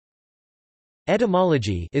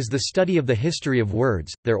Etymology is the study of the history of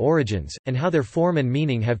words, their origins, and how their form and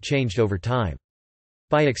meaning have changed over time.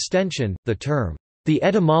 By extension, the term, the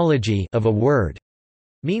etymology of a word,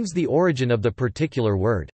 means the origin of the particular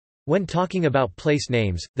word. When talking about place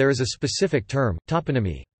names, there is a specific term,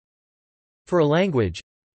 toponymy. For a language,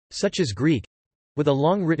 such as Greek, with a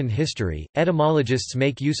long written history, etymologists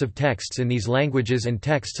make use of texts in these languages and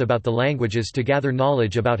texts about the languages to gather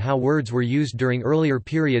knowledge about how words were used during earlier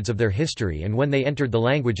periods of their history and when they entered the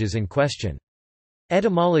languages in question.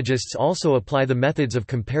 Etymologists also apply the methods of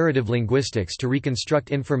comparative linguistics to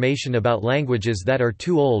reconstruct information about languages that are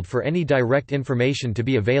too old for any direct information to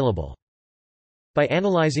be available. By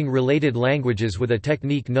analyzing related languages with a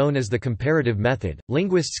technique known as the comparative method,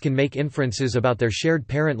 linguists can make inferences about their shared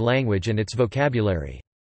parent language and its vocabulary.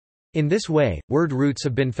 In this way, word roots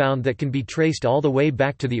have been found that can be traced all the way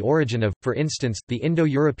back to the origin of, for instance, the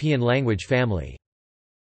Indo-European language family.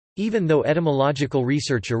 Even though etymological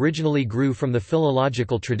research originally grew from the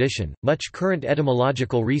philological tradition, much current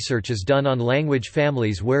etymological research is done on language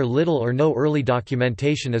families where little or no early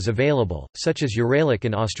documentation is available, such as Uralic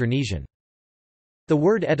and Austronesian. The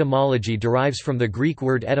word etymology derives from the Greek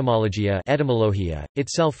word etymologia, etymologia,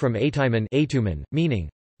 itself from etymon, meaning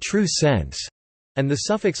true sense, and the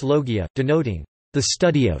suffix logia, denoting the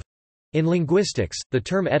study of. In linguistics, the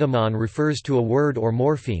term etymon refers to a word or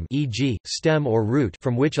morpheme, e.g., stem or root,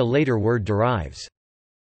 from which a later word derives.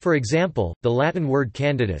 For example, the Latin word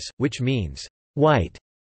candidus, which means white,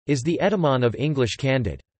 is the etymon of English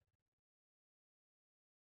candid.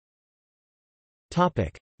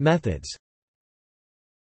 Topic: Methods.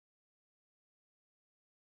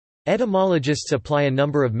 Etymologists apply a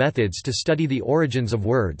number of methods to study the origins of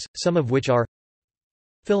words, some of which are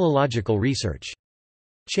philological research.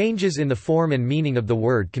 Changes in the form and meaning of the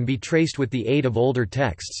word can be traced with the aid of older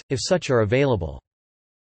texts, if such are available.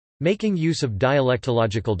 Making use of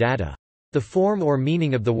dialectological data. The form or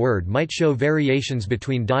meaning of the word might show variations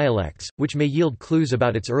between dialects, which may yield clues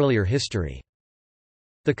about its earlier history.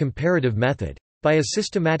 The comparative method. By a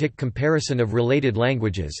systematic comparison of related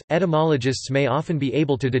languages, etymologists may often be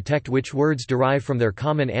able to detect which words derive from their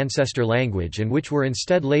common ancestor language and which were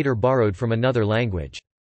instead later borrowed from another language.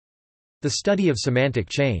 The study of semantic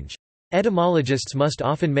change. Etymologists must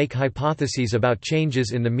often make hypotheses about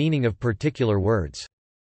changes in the meaning of particular words.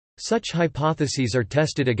 Such hypotheses are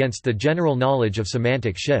tested against the general knowledge of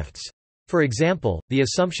semantic shifts. For example, the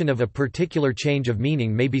assumption of a particular change of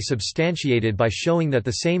meaning may be substantiated by showing that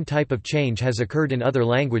the same type of change has occurred in other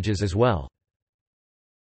languages as well.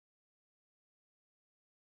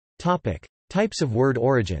 Types of word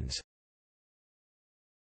origins.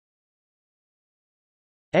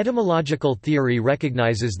 Etymological theory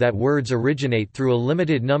recognizes that words originate through a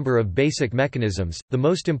limited number of basic mechanisms, the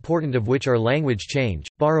most important of which are language change,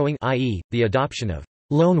 borrowing, i.e., the adoption of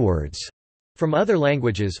loanwords from other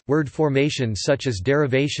languages, word formation such as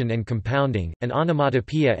derivation and compounding, and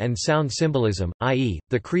onomatopoeia and sound symbolism, i.e.,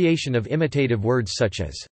 the creation of imitative words such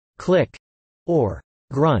as click or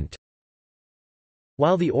grunt.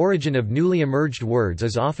 While the origin of newly emerged words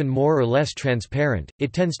is often more or less transparent,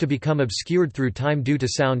 it tends to become obscured through time due to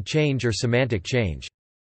sound change or semantic change.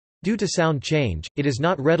 Due to sound change, it is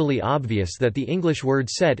not readily obvious that the English word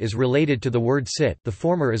set is related to the word sit. The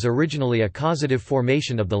former is originally a causative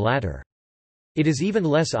formation of the latter. It is even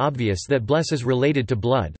less obvious that bless is related to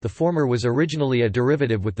blood. The former was originally a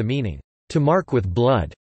derivative with the meaning, to mark with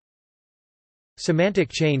blood. Semantic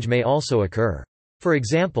change may also occur. For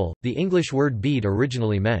example, the English word bead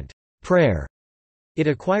originally meant prayer. It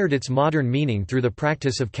acquired its modern meaning through the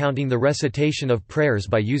practice of counting the recitation of prayers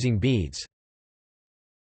by using beads.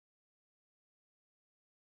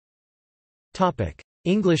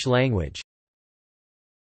 English language.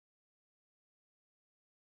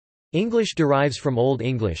 English derives from Old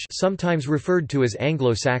English, sometimes referred to as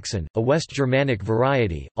Anglo-Saxon, a West Germanic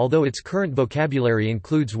variety, although its current vocabulary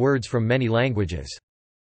includes words from many languages.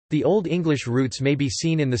 The Old English roots may be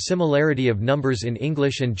seen in the similarity of numbers in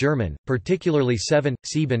English and German, particularly 7,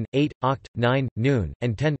 7, 8, oct, 9, noon,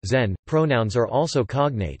 and 10, zen. Pronouns are also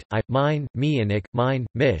cognate, I, mine, me and ich, mine,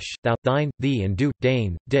 mish, thou, thine, thee and du,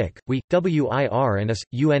 dane, dick, we, wir and us,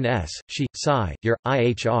 uns, she, psi, your,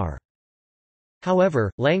 ihr.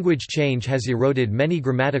 However, language change has eroded many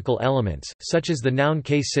grammatical elements, such as the noun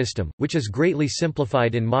case system, which is greatly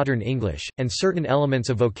simplified in modern English, and certain elements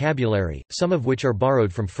of vocabulary, some of which are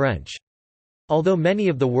borrowed from French. Although many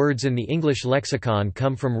of the words in the English lexicon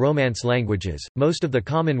come from Romance languages, most of the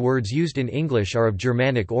common words used in English are of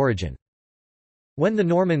Germanic origin. When the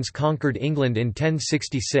Normans conquered England in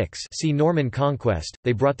 1066, see Norman conquest,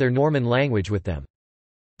 they brought their Norman language with them.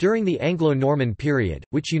 During the Anglo-Norman period,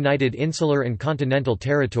 which united insular and continental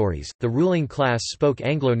territories, the ruling class spoke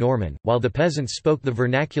Anglo-Norman, while the peasants spoke the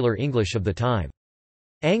vernacular English of the time.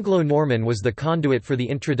 Anglo-Norman was the conduit for the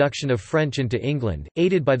introduction of French into England,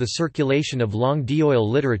 aided by the circulation of langue d'oil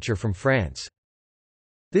literature from France.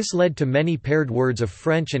 This led to many paired words of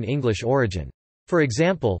French and English origin. For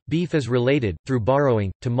example, beef is related, through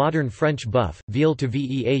borrowing, to modern French bœuf, veal to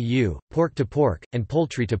veau, pork to pork, and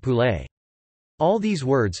poultry to poulet. All these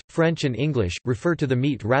words, French and English, refer to the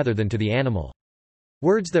meat rather than to the animal.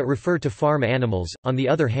 Words that refer to farm animals, on the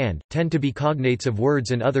other hand, tend to be cognates of words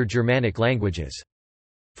in other Germanic languages.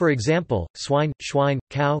 For example, swine, schwein,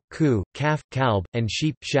 cow, kuh, calf, kalb, and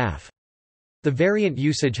sheep, schaf. The variant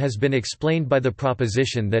usage has been explained by the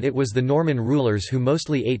proposition that it was the Norman rulers who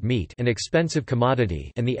mostly ate meat, an expensive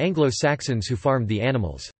commodity, and the Anglo-Saxons who farmed the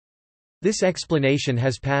animals. This explanation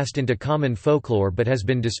has passed into common folklore but has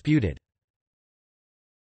been disputed.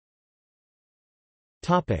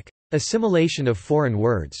 Assimilation of foreign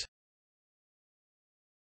words.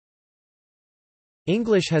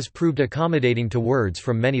 English has proved accommodating to words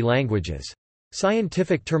from many languages.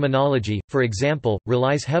 Scientific terminology, for example,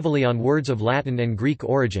 relies heavily on words of Latin and Greek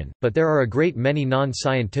origin, but there are a great many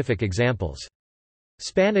non-scientific examples.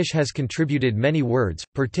 Spanish has contributed many words,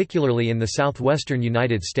 particularly in the southwestern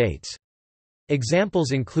United States.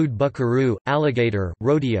 Examples include buckaroo, alligator,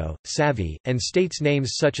 rodeo, savvy, and states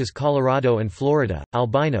names such as Colorado and Florida,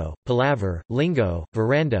 albino, palaver, lingo,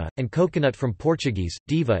 veranda, and coconut from Portuguese,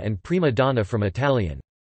 diva and prima donna from Italian.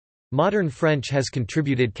 Modern French has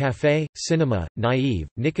contributed café, cinema, naïve,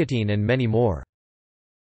 nicotine and many more.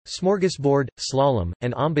 Smorgasbord, slalom,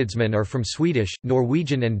 and ombudsman are from Swedish,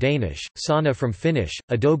 Norwegian and Danish, sauna from Finnish,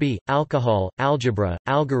 adobe, alcohol, algebra,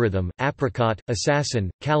 algorithm, apricot, assassin,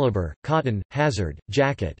 caliber, cotton, hazard,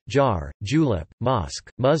 jacket, jar, julep, mosque,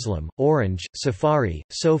 Muslim, orange, safari,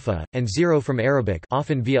 sofa, and zero from Arabic,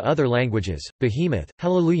 often via other languages, behemoth,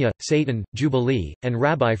 hallelujah, Satan, jubilee, and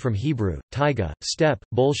rabbi from Hebrew, taiga, steppe,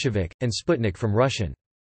 Bolshevik, and Sputnik from Russian.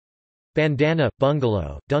 Bandana,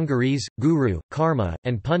 bungalow, dungarees, guru, karma,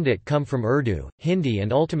 and pundit come from Urdu, Hindi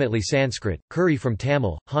and ultimately Sanskrit, curry from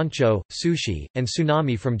Tamil, honcho, sushi, and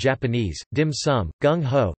tsunami from Japanese, dim sum, gung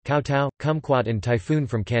ho, kowtow, kumquat and typhoon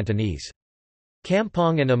from Cantonese.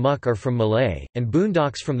 Kampong and amok are from Malay, and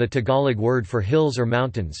boondocks from the Tagalog word for hills or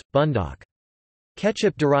mountains, bundak.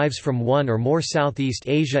 Ketchup derives from one or more Southeast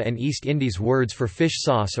Asia and East Indies words for fish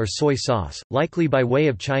sauce or soy sauce, likely by way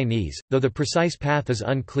of Chinese, though the precise path is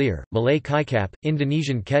unclear. Malay kaikap,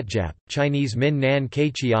 Indonesian ketjap, Chinese min nan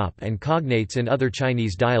keciap, and cognates in other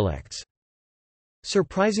Chinese dialects.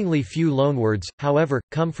 Surprisingly few loanwords, however,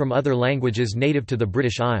 come from other languages native to the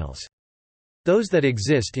British Isles. Those that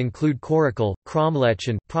exist include coracle, cromlech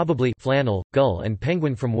and, probably, flannel, gull and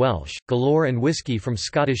penguin from Welsh, galore and whisky from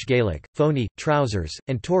Scottish Gaelic, phony, trousers,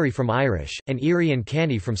 and tory from Irish, and eerie and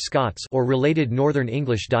canny from Scots or related Northern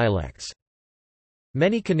English dialects.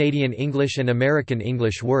 Many Canadian English and American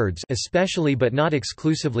English words, especially but not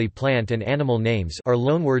exclusively plant and animal names, are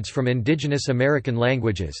loanwords from indigenous American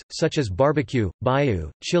languages, such as barbecue, bayou,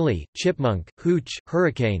 chili, chipmunk, hooch,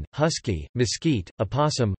 hurricane, husky, mesquite,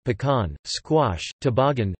 opossum, pecan, squash,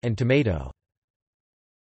 toboggan, and tomato.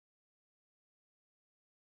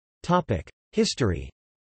 History.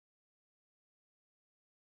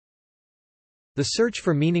 The search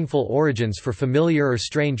for meaningful origins for familiar or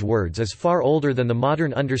strange words is far older than the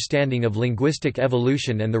modern understanding of linguistic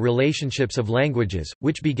evolution and the relationships of languages,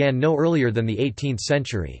 which began no earlier than the 18th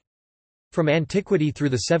century. From antiquity through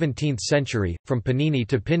the 17th century, from Panini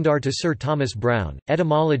to Pindar to Sir Thomas Browne,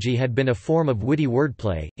 etymology had been a form of witty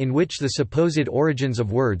wordplay, in which the supposed origins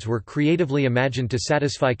of words were creatively imagined to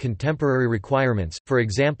satisfy contemporary requirements. For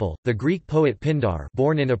example, the Greek poet Pindar,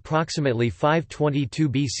 born in approximately 522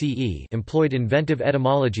 BCE, employed inventive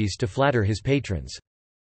etymologies to flatter his patrons.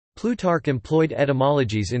 Plutarch employed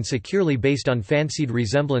etymologies insecurely based on fancied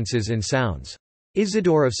resemblances in sounds.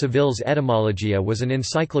 Isidore of Seville's Etymologia was an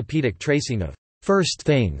encyclopedic tracing of first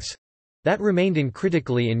things that remained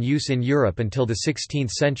uncritically in use in Europe until the 16th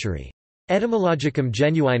century. Etymologicum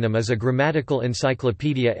Genuinum is a grammatical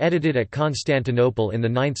encyclopedia edited at Constantinople in the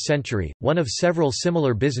 9th century, one of several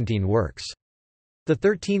similar Byzantine works. The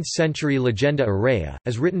 13th-century Legenda Aurea,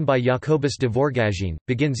 as written by Jacobus de Vorgagine,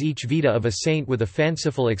 begins each vita of a saint with a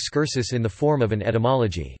fanciful excursus in the form of an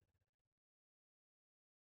etymology.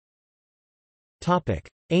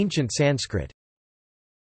 Ancient Sanskrit.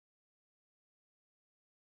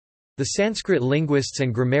 The Sanskrit linguists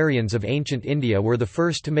and grammarians of ancient India were the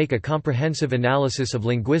first to make a comprehensive analysis of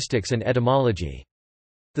linguistics and etymology.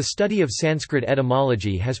 The study of Sanskrit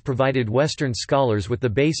etymology has provided Western scholars with the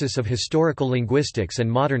basis of historical linguistics and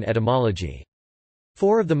modern etymology.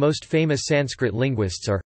 Four of the most famous Sanskrit linguists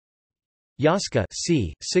are Yaska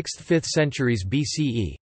c. 6th–5th centuries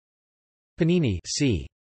BCE, Panini c.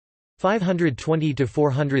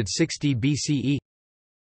 520–460 BCE,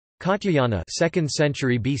 Katyayana 2nd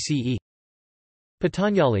century BCE,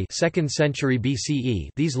 Patanjali 2nd century BCE.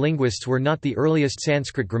 These linguists were not the earliest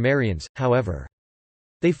Sanskrit grammarians, however.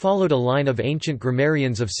 They followed a line of ancient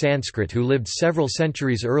grammarians of Sanskrit who lived several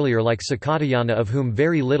centuries earlier, like Sakatayana, of whom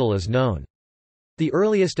very little is known. The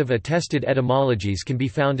earliest of attested etymologies can be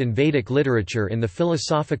found in Vedic literature in the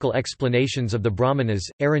philosophical explanations of the Brahmanas,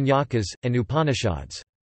 Aranyakas, and Upanishads.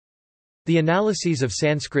 The analyses of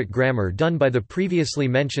Sanskrit grammar done by the previously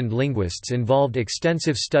mentioned linguists involved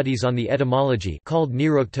extensive studies on the etymology called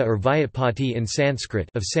nirukta or vyatpati in Sanskrit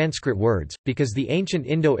of Sanskrit words, because the ancient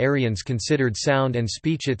Indo-Aryans considered sound and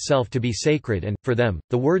speech itself to be sacred and, for them,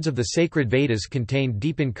 the words of the sacred Vedas contained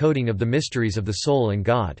deep encoding of the mysteries of the soul and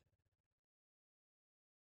God.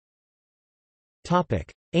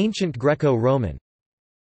 Ancient Greco-Roman.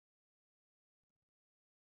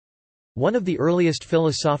 One of the earliest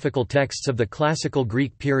philosophical texts of the classical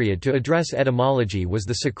Greek period to address etymology was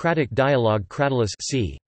the Socratic dialogue Cratylus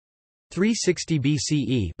c. 360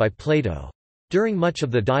 BCE by Plato. During much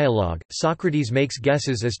of the dialogue, Socrates makes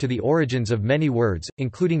guesses as to the origins of many words,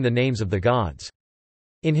 including the names of the gods.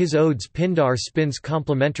 In his odes, Pindar spins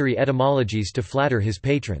complementary etymologies to flatter his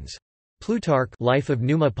patrons. Plutarch, Life of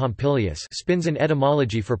Numa Pompilius, spins an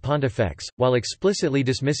etymology for pontifex, while explicitly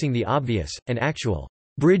dismissing the obvious, an actual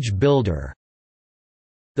bridge builder.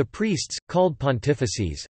 The priests, called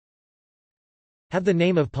pontifices, have the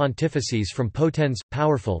name of pontifices from potens,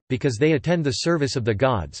 powerful, because they attend the service of the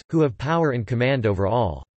gods, who have power and command over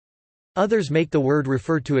all. Others make the word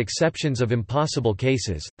refer to exceptions of impossible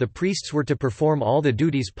cases. The priests were to perform all the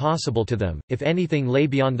duties possible to them. If anything lay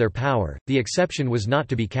beyond their power, the exception was not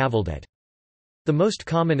to be cavilled at. The most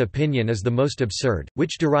common opinion is the most absurd,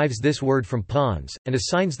 which derives this word from pons, and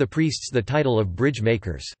assigns the priests the title of bridge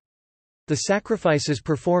makers. The sacrifices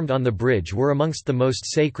performed on the bridge were amongst the most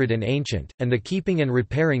sacred and ancient, and the keeping and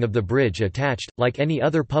repairing of the bridge attached, like any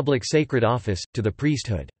other public sacred office, to the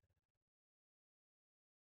priesthood.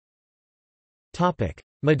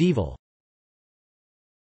 Medieval.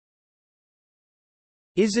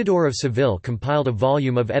 Isidore of Seville compiled a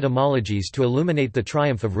volume of etymologies to illuminate the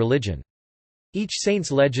triumph of religion. Each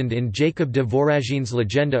saint's legend in Jacob de Voragin's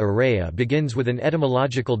Legenda Aurea begins with an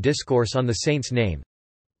etymological discourse on the saint's name.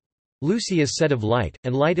 Lucy is said of light,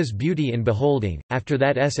 and light is beauty in beholding. After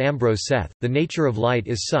that Ambrose saith, the nature of light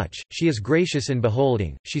is such, she is gracious in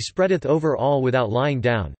beholding, she spreadeth over all without lying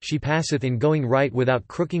down, she passeth in going right without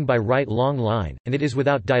crooking by right long line, and it is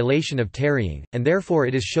without dilation of tarrying, and therefore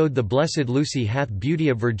it is showed the blessed Lucy hath beauty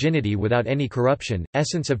of virginity without any corruption,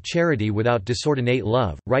 essence of charity without disordinate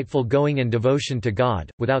love, rightful going and devotion to God,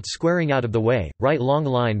 without squaring out of the way, right long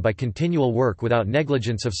line by continual work without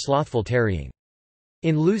negligence of slothful tarrying.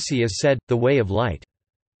 In Lucy is said, the way of light.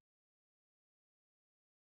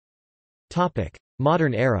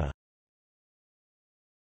 Modern era.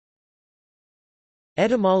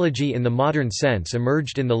 Etymology in the modern sense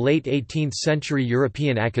emerged in the late 18th century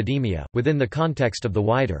European academia, within the context of the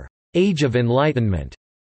wider Age of Enlightenment,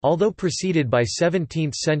 although preceded by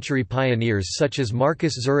 17th-century pioneers such as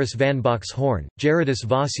Marcus Zurus van Boxhorn, Gerardus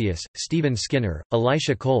Vossius, Stephen Skinner,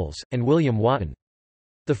 Elisha Coles, and William Wotton.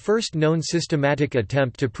 The first known systematic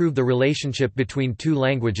attempt to prove the relationship between two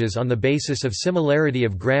languages on the basis of similarity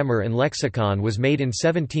of grammar and lexicon was made in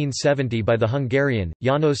 1770 by the Hungarian,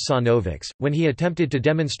 János Szanovics, when he attempted to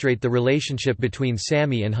demonstrate the relationship between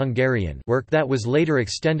Sami and Hungarian, work that was later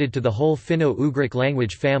extended to the whole Finno-Ugric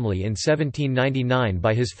language family in 1799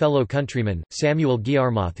 by his fellow countryman, Samuel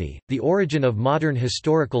Gyarmathy. The origin of modern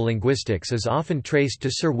historical linguistics is often traced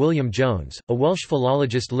to Sir William Jones, a Welsh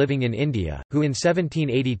philologist living in India, who in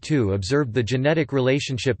 1782 observed the genetic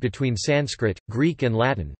relationship between Sanskrit, Greek and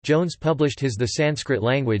Latin. Jones published his The Sanskrit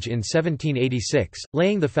Language in 1786,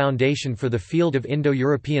 laying the foundation for the field of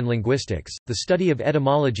Indo-European linguistics. The study of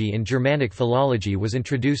etymology in Germanic philology was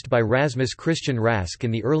introduced by Rasmus Christian Rask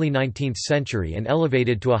in the early 19th century and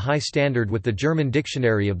elevated to a high standard with the German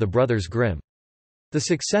dictionary of the Brothers Grimm. The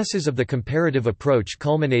successes of the comparative approach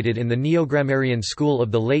culminated in the neo-grammarian school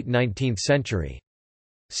of the late 19th century.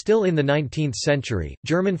 Still in the 19th century,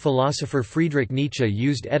 German philosopher Friedrich Nietzsche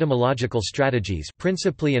used etymological strategies,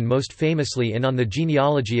 principally and most famously in On the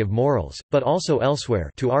Genealogy of Morals, but also elsewhere,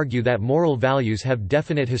 to argue that moral values have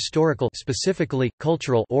definite historical, specifically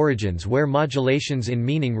cultural, origins where modulations in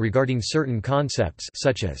meaning regarding certain concepts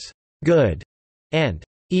such as good and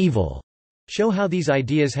evil show how these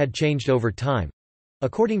ideas had changed over time,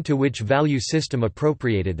 according to which value system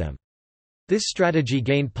appropriated them. This strategy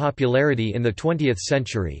gained popularity in the 20th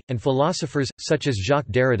century, and philosophers, such as Jacques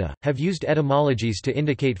Derrida, have used etymologies to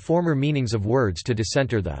indicate former meanings of words to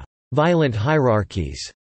decenter the violent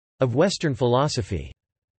hierarchies of Western philosophy.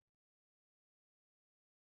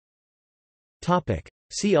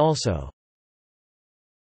 See also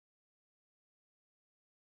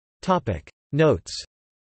Notes.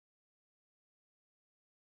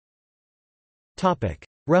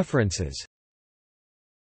 References.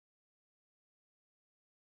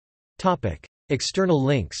 External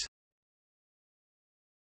links.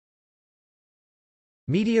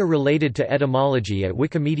 Media related to etymology at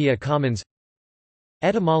Wikimedia Commons.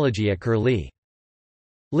 Etymology at Curlie.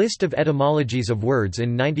 List of etymologies of words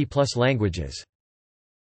in 90+ languages.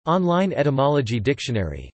 Online etymology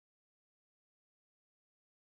dictionary.